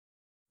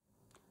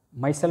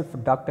Myself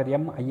Dr.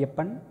 M.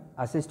 Ayyappan,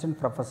 Assistant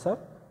Professor,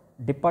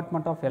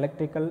 Department of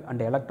Electrical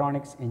and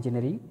Electronics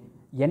Engineering,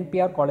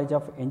 NPR College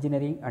of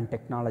Engineering and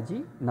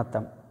Technology,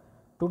 NATHAM.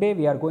 Today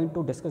we are going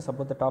to discuss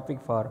about the topic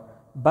for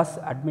bus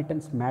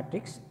admittance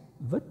matrix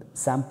with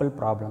sample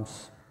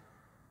problems.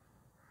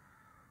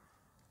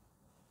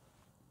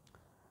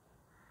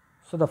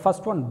 So, the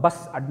first one,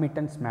 bus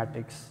admittance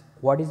matrix.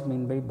 What is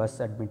mean by bus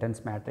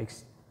admittance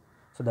matrix?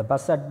 So, the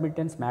bus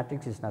admittance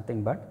matrix is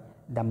nothing but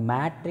the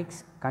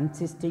matrix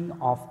consisting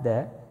of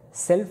the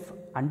self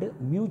and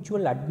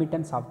mutual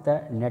admittance of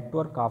the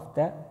network of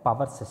the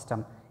power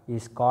system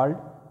is called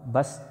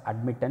bus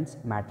admittance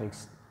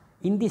matrix.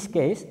 In this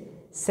case,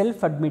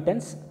 self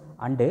admittance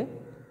and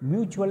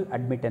mutual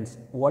admittance.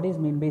 What is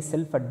mean by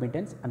self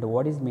admittance and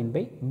what is mean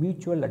by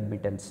mutual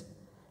admittance?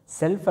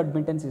 Self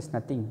admittance is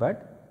nothing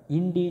but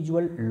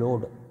individual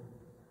load.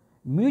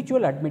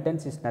 Mutual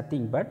admittance is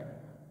nothing but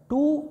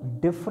two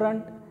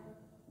different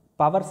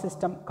power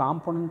system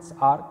components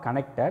are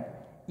connected.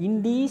 In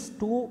these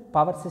two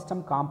power system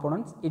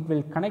components, it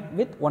will connect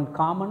with one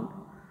common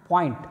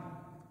point.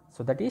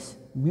 So, that is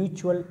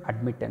mutual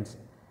admittance.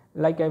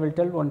 Like I will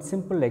tell one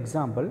simple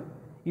example,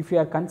 if you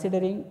are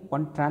considering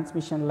one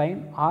transmission line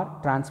or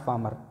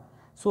transformer.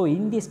 So,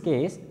 in this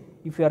case,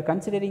 if you are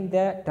considering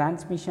the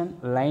transmission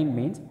line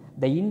means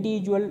the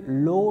individual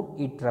load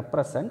it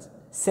represents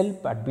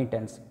self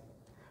admittance.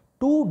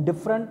 Two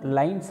different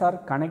lines are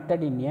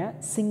connected in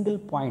a single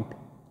point,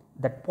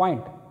 that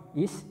point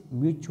is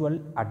mutual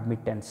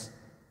admittance.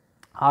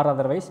 Or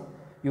otherwise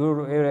you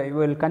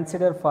will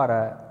consider for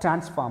a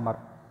transformer.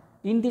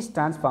 In this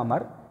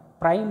transformer,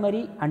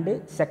 primary and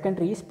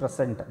secondary is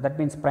present, that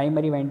means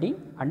primary winding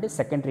and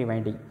secondary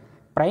winding.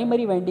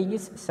 Primary winding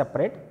is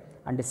separate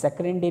and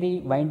secondary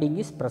winding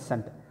is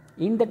present.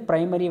 In that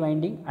primary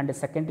winding and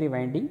secondary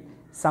winding,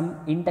 some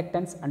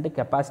inductance and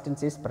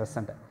capacitance is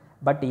present,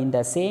 but in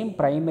the same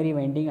primary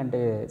winding and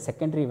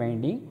secondary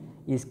winding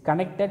is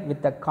connected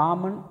with the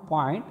common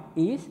point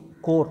is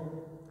core.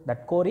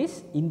 That core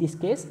is in this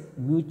case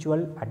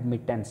mutual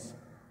admittance.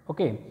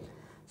 Okay.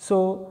 So,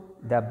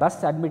 the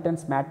bus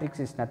admittance matrix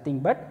is nothing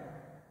but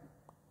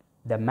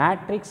the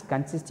matrix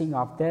consisting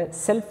of the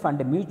self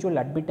and mutual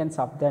admittance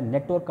of the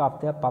network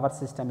of the power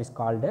system is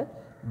called a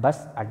bus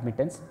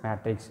admittance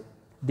matrix.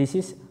 This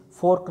is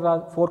 4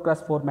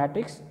 cross 4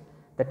 matrix,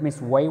 that means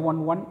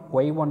Y11,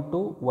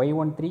 Y12,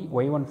 Y13,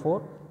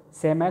 Y14,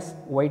 same as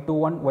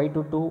Y21,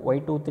 Y22,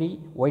 Y23,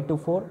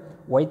 Y24,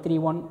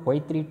 Y31,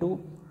 Y32,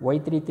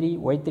 Y33,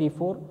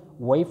 Y34,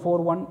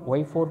 Y41,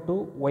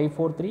 Y42,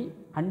 Y43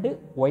 and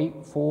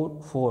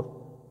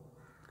Y44.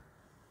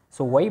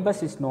 So, Y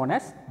bus is known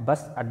as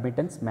bus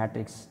admittance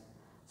matrix.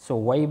 So,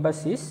 Y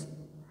bus is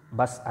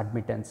bus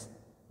admittance.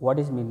 What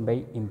is mean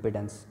by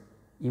impedance?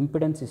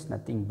 Impedance is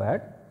nothing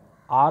but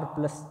R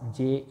plus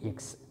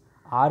Jx.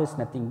 R is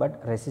nothing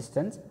but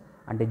resistance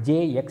and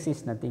Jx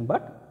is nothing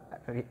but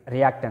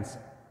reactance.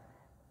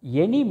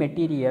 Any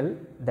material,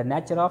 the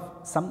nature of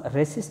some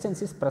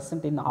resistance is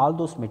present in all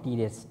those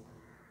materials.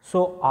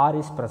 So, R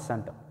is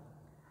present.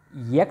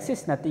 X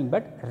is nothing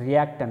but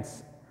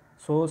reactance.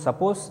 So,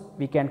 suppose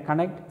we can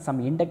connect some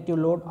inductive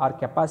load or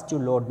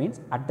capacitive load means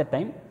at the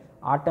time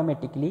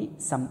automatically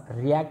some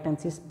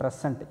reactance is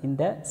present in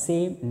the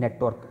same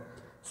network.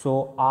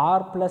 So,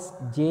 R plus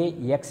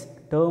Jx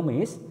term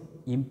is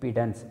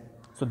impedance.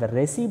 So, the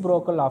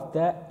reciprocal of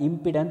the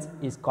impedance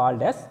is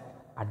called as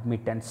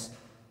admittance.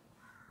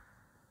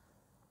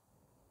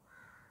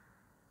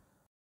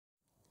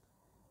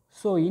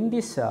 So, in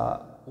this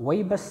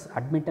Y bus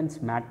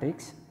admittance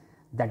matrix,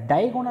 the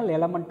diagonal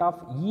element of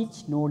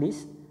each node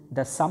is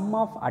the sum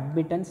of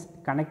admittance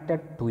connected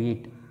to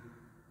it.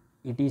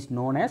 It is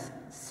known as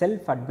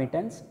self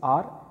admittance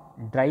or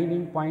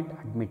driving point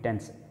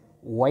admittance.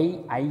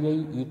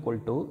 Yii equal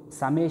to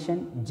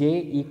summation j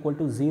equal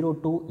to 0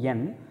 to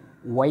n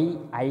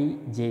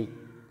Yij.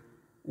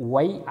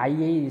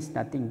 Yii is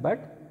nothing but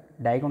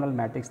diagonal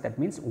matrix, that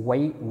means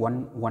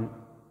Y11.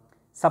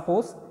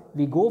 Suppose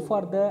we go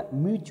for the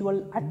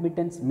mutual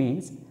admittance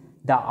means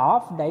the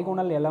off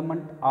diagonal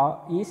element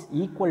is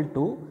equal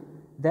to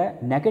the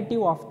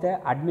negative of the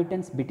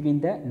admittance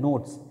between the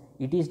nodes.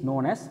 It is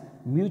known as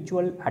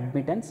mutual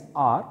admittance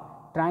or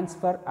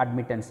transfer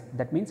admittance,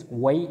 that means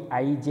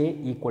Yij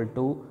equal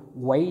to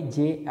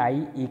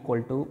Yji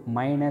equal to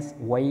minus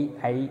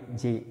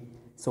Yij.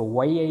 So,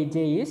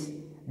 Yij is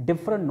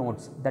different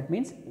nodes, that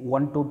means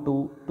 1 to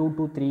 2, 2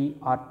 to 3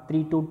 or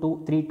 3 to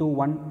 2, 3 to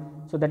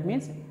 1. So, that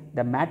means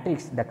the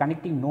matrix, the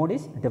connecting node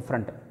is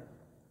different.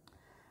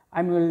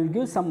 I will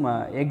give some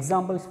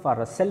examples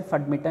for self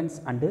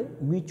admittance and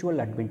mutual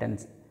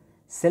admittance.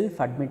 Self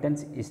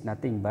admittance is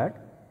nothing but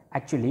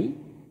actually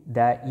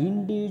the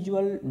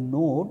individual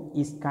node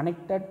is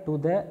connected to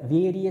the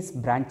various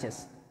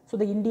branches. So,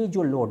 the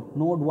individual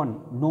node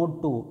 1,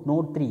 node 2,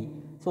 node 3.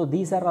 So,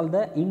 these are all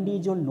the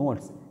individual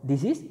nodes.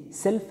 This is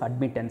self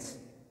admittance.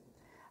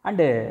 And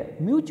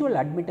mutual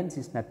admittance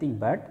is nothing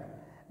but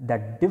the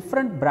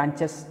different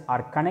branches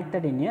are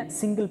connected in a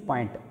single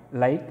point.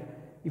 Like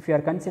if you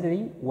are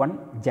considering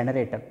one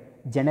generator,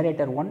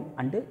 generator 1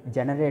 and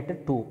generator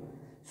 2.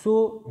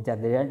 So,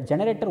 the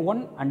generator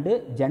 1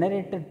 and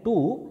generator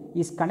 2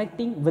 is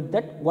connecting with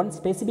that one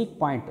specific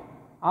point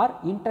or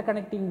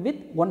interconnecting with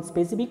one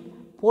specific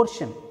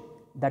portion,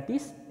 that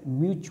is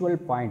mutual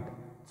point.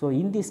 So,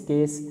 in this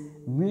case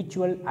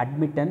mutual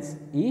admittance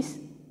is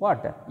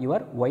what?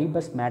 Your Y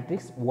bus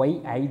matrix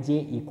Yij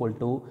equal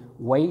to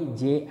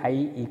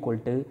Yji equal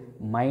to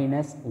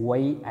minus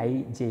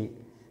Yij.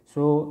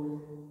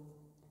 So,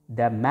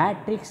 the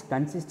matrix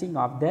consisting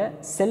of the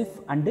self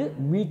and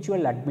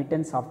mutual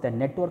admittance of the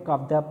network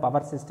of the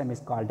power system is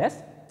called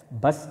as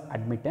bus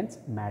admittance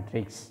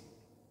matrix.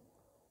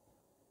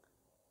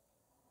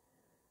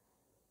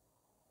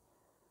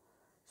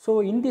 So,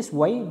 in this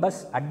Y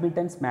bus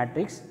admittance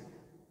matrix,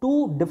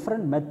 two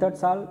different methods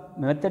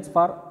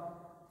for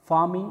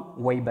forming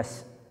Y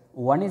bus.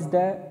 One is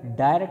the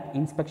direct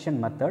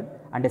inspection method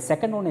and the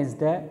second one is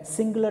the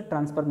singular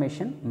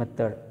transformation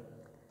method.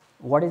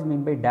 What is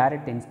meant by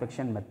direct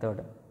inspection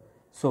method?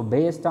 So,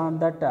 based on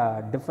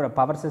that different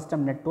power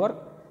system network,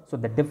 so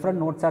the different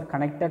nodes are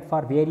connected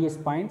for various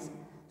points.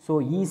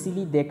 So,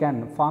 easily they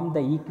can form the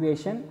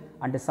equation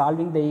and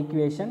solving the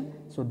equation.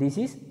 So, this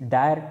is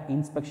direct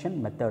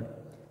inspection method.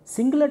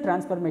 Singular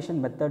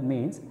transformation method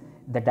means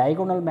the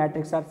diagonal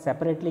matrix are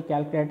separately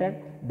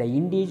calculated, the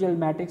individual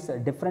matrix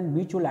different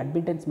mutual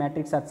admittance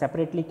matrix are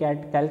separately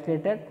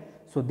calculated.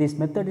 So, this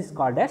method is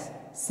called as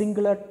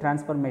singular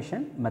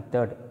transformation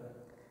method.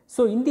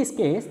 So, in this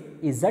case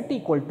is Z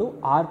equal to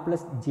R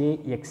plus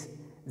Jx.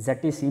 Z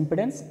is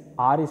impedance,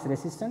 R is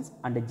resistance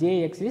and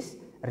Jx is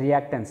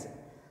reactance.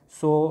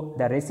 So,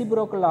 the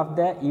reciprocal of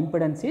the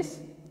impedance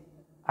is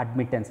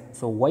admittance.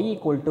 So, Y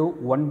equal to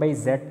 1 by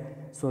Z.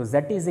 So, Z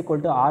is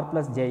equal to R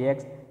plus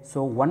Jx.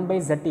 So, 1 by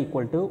Z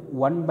equal to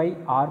 1 by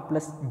R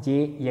plus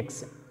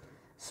Jx.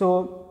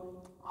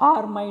 So,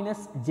 R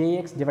minus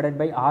Jx divided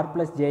by R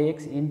plus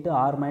Jx into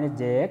R minus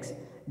Jx,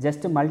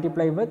 just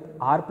multiply with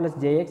R plus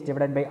Jx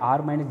divided by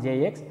R minus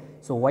Jx.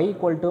 So, Y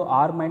equal to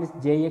R minus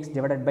Jx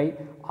divided by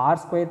R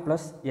square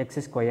plus x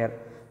square.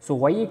 So,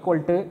 Y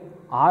equal to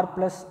R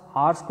plus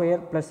R square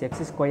plus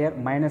x square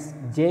minus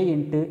J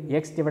into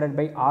x divided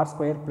by R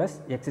square plus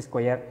x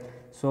square.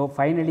 So,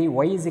 finally,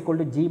 Y is equal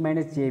to G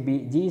minus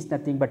JB. G is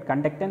nothing but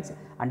conductance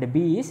and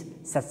B is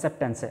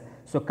susceptance.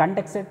 So,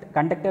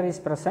 conductor is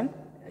present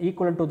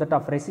equivalent to that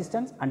of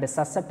resistance and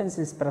susceptance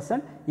is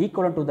present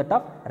equivalent to that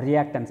of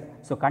reactance.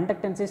 So,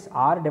 conductance is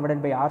R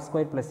divided by R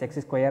square plus x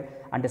square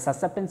and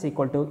susceptance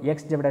equal to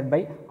x divided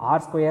by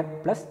R square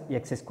plus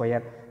x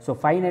square. So,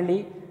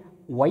 finally,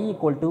 Y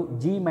equal to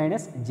G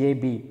minus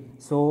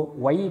JB. So,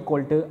 Y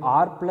equal to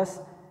R plus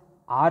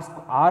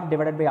R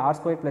divided by R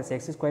square plus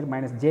x square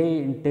minus J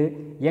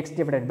into x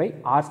divided by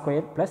R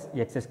square plus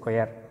x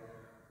square.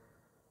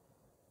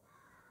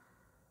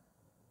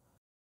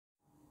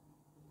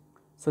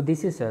 So,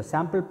 this is a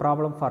sample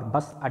problem for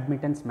bus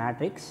admittance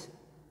matrix.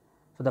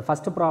 So, the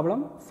first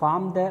problem,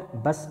 form the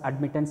bus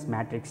admittance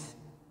matrix.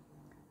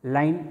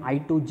 Line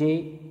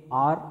I2J,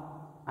 R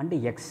and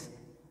X.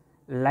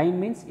 Line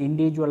means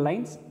individual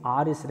lines,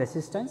 R is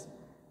resistance,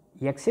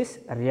 X is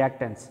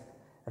reactance.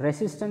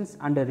 Resistance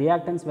and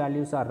reactance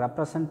values are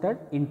represented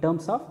in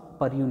terms of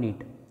per unit.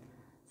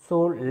 So,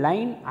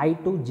 line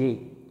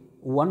I2J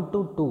 1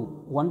 to 2,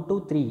 1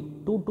 to 3,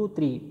 2 to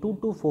 3, 2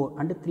 to 4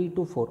 and 3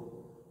 to 4.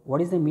 What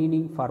is the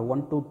meaning for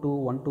 1 to 2,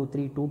 1 to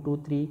 3, 2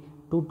 to 3,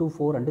 2 to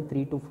 4 and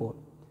 3 to 4?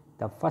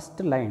 The first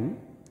line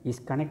is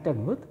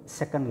connected with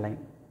second line.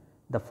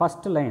 The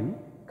first line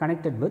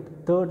connected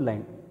with third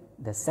line.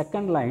 The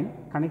second line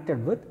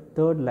connected with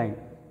third line.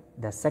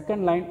 The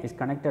second line is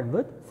connected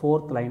with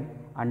fourth line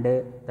and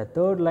the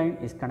third line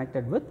is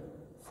connected with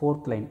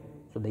fourth line.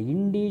 So, the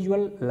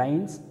individual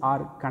lines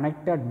are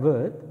connected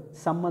with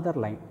some other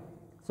line.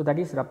 So, that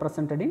is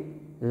represented in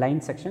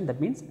line section, that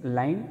means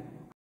line.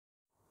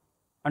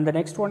 And the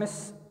next one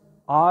is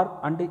R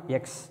and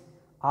X.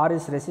 R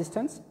is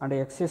resistance and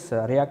X is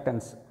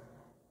reactance.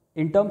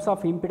 In terms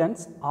of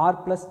impedance, R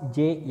plus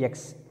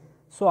Jx.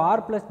 So,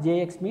 R plus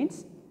Jx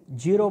means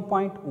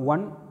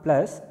 0.1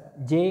 plus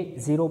J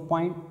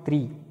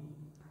 0.3.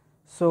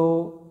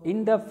 So,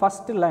 in the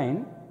first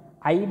line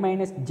I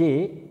minus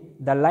J,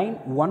 the line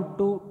 1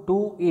 to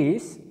 2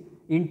 is,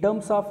 in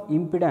terms of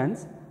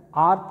impedance,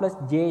 R plus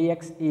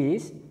Jx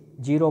is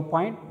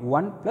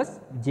 0.1 plus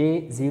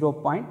J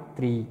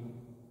 0.3.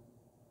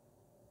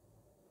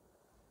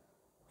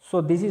 So,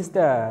 this is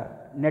the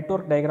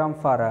network diagram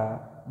for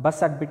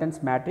bus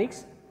admittance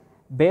matrix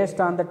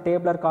based on the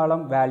tabular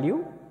column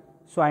value.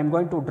 So, I am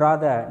going to draw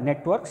the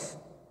networks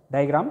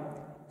diagram.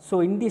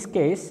 So, in this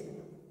case,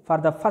 for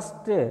the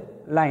first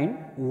line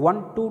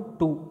 1 to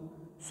 2.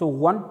 So,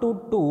 1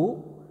 to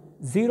 2,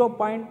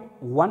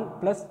 0.1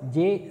 plus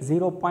J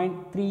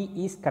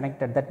 0.3 is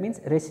connected, that means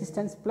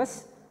resistance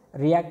plus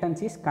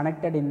reactance is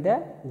connected in the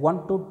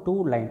 1 to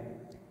 2 line,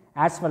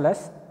 as well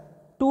as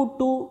 2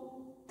 to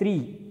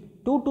 3.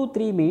 2 to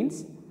 3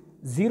 means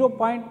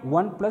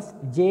 0.1 plus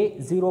J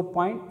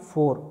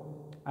 0.4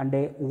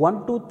 and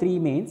 1 to 3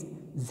 means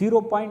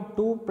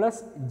 0.2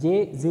 plus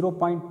J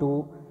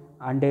 0.2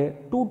 and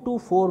 2 to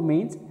 4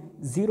 means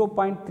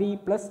 0.3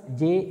 plus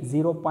j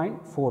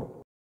 0.4.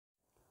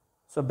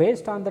 So,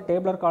 based on the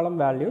tabular column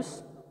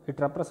values, it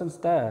represents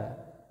the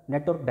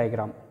network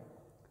diagram.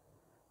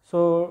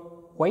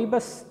 So, y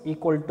bus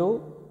equal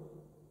to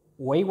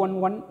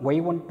y11,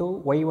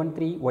 y12,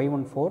 y13,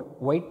 y14,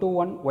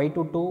 y21,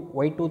 y22,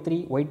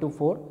 y23,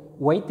 y24,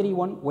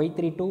 y31,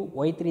 y32,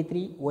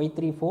 y33,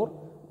 y34,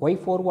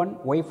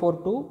 y41,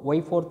 y42,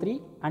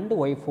 y43 and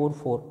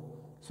y44.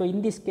 So,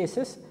 in these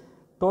cases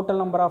total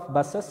number of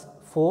buses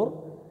 4.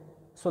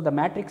 So, the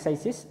matrix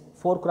size is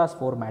 4 cross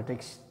 4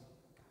 matrix.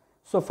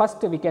 So,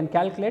 first we can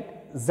calculate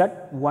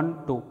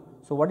Z12.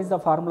 So, what is the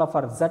formula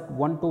for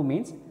Z12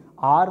 means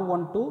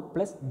R12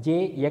 plus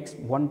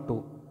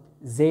JX12,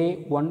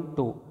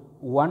 J12,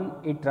 1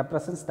 it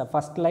represents the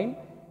first line,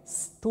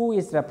 2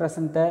 is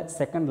represent the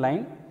second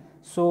line.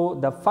 So,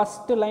 the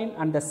first line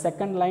and the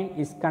second line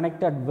is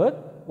connected with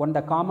one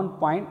the common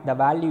point, the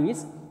value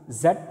is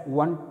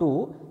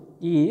Z12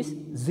 is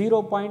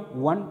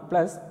 0.1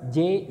 plus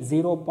J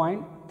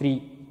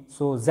 0.3.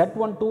 So,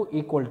 Z12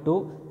 equal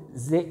to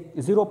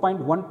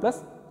 0.1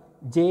 plus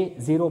J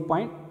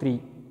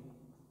 0.3.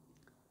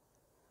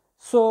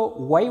 So,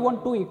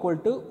 Y12 equal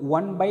to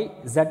 1 by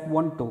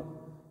Z12.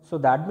 So,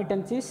 the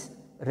admittance is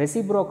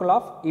reciprocal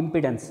of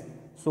impedance.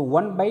 So,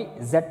 1 by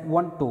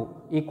Z12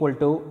 equal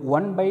to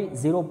 1 by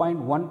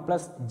 0.1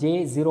 plus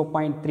J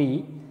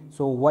 0.3.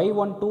 So,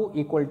 Y12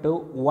 equal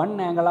to 1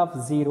 angle of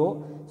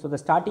 0. So, the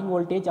starting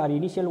voltage or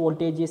initial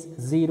voltage is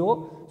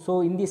 0.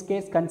 So, in this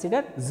case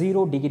consider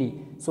 0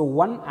 degree. So,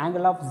 1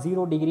 angle of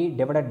 0 degree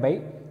divided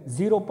by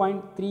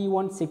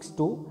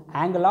 0.3162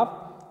 angle of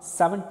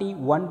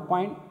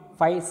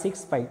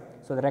 71.565.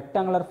 So, the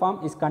rectangular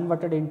form is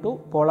converted into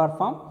polar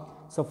form.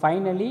 So,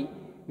 finally,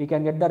 we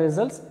can get the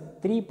results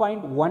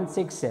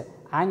 3.16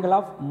 angle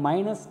of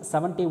minus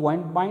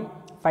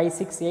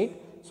 71.568.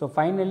 So,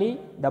 finally,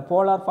 the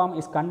polar form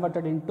is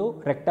converted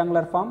into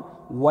rectangular form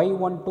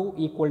y12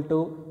 equal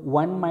to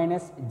 1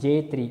 minus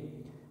j3.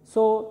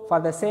 So,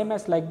 for the same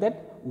as like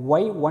that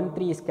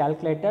y13 is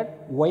calculated,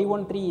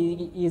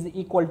 y13 is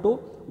equal to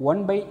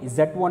 1 by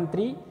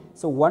z13.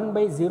 So, 1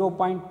 by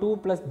 0.2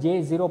 plus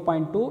j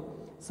 0.2.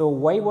 So,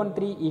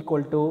 y13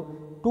 equal to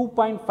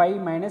 2.5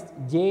 minus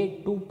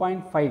j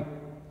 2.5.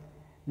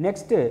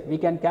 Next, we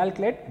can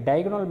calculate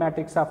diagonal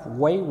matrix of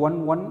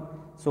y11.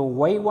 So,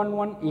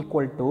 y11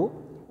 equal to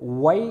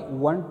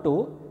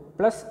y12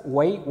 plus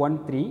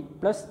y13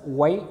 plus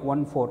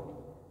y14.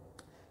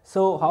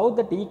 So, how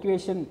that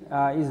equation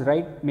is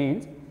right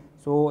means,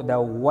 so the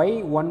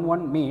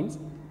y11 means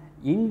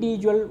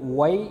individual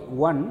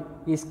y1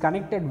 is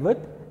connected with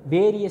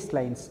various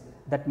lines.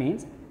 That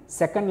means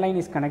second line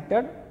is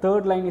connected,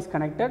 third line is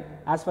connected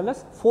as well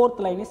as fourth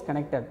line is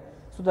connected.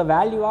 So, the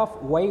value of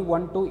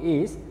y12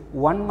 is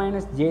 1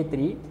 minus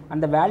j3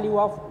 and the value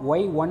of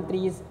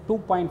y13 is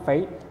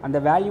 2.5 and the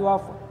value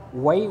of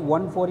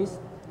y14 is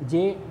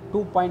j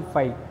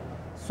 2.5.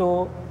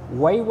 So,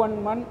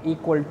 y11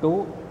 equal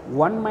to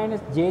 1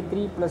 minus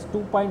j3 plus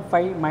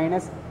 2.5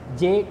 minus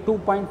j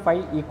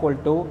 2.5 equal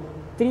to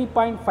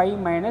 3.5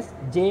 minus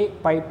j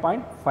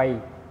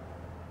 5.5.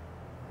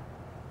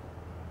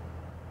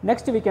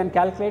 Next, we can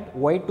calculate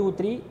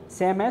y23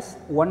 same as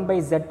 1 by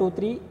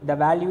z23, the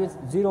value is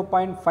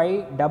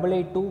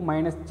 0.5882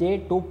 minus j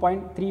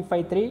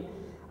 2.353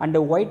 and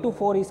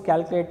y24 is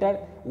calculated,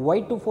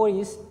 y24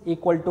 is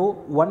equal to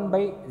 1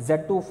 by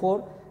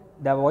z24,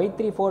 the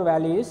y34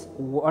 value is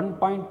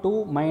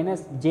 1.2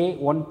 minus j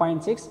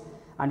 1.6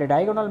 and the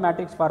diagonal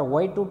matrix for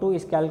y22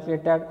 is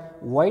calculated,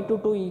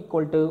 y22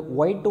 equal to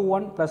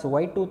y21 plus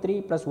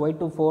y23 plus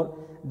y24.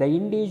 The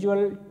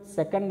individual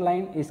second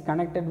line is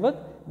connected with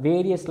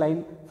various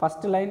line,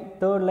 first line,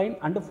 third line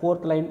and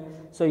fourth line.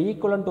 So,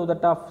 equivalent to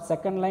that of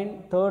second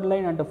line, third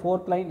line and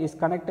fourth line is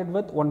connected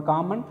with one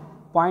common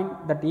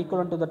point, that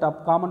equivalent to the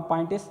top common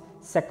point is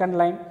second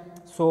line.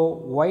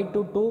 So,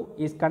 y22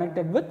 is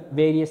connected with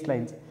various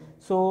lines.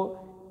 So,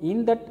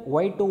 in that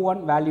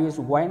y21 value is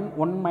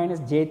 1 minus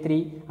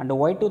j3 and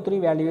y23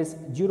 value is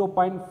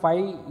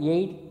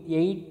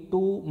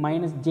 0.5882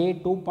 minus j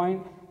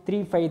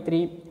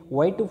 2.353,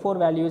 y24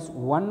 value is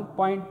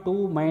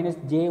 1.2 minus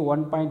j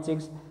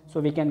 1.6. So,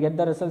 we can get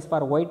the results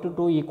for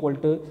y22 equal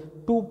to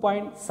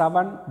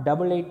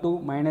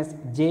 2.7882 minus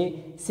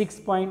j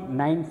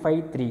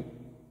 6.953.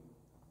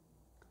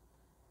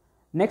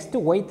 Next,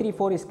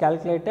 y34 is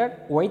calculated,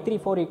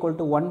 y34 equal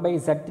to 1 by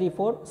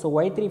z34. So,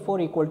 y34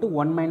 equal to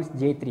 1 minus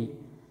j3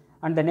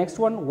 and the next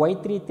one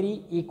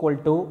y33 equal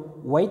to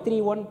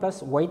y31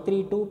 plus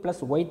y32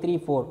 plus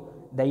y34.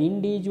 The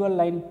individual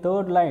line,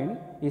 third line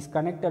is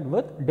connected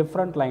with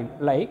different line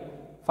like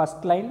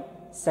first line,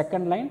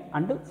 second line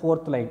and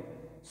fourth line.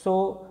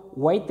 So,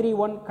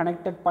 y31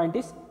 connected point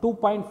is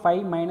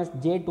 2.5 minus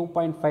j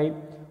 2.5,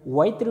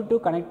 y32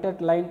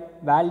 connected line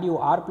value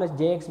r plus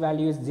jx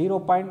value is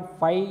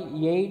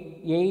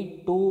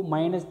 0.5882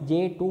 minus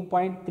j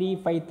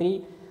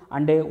 2.353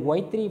 and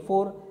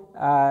y34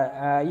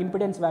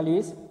 impedance value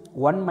is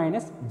 1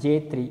 minus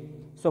j3.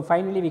 So,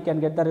 finally, we can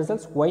get the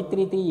results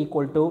y33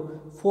 equal to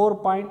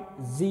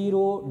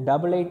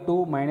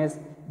 4.0882 minus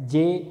j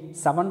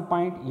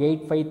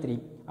 7.853,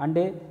 and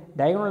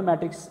diagonal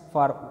matrix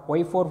for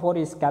y44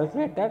 is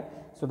calculated.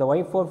 So, the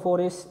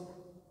y44 is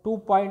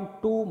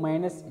 2.2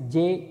 minus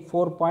j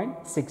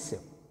 4.6.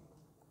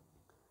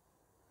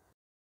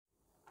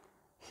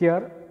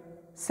 Here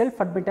self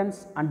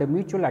admittance and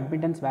mutual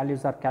admittance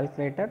values are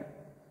calculated.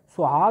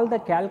 So, all the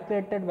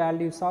calculated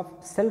values of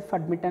self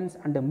admittance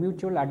and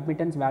mutual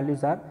admittance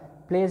values are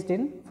placed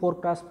in 4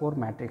 cross 4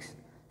 matrix.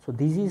 So,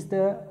 this is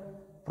the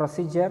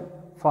procedure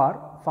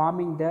for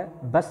forming the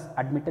bus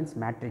admittance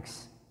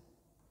matrix.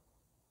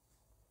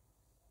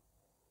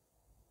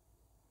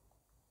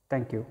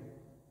 Thank you.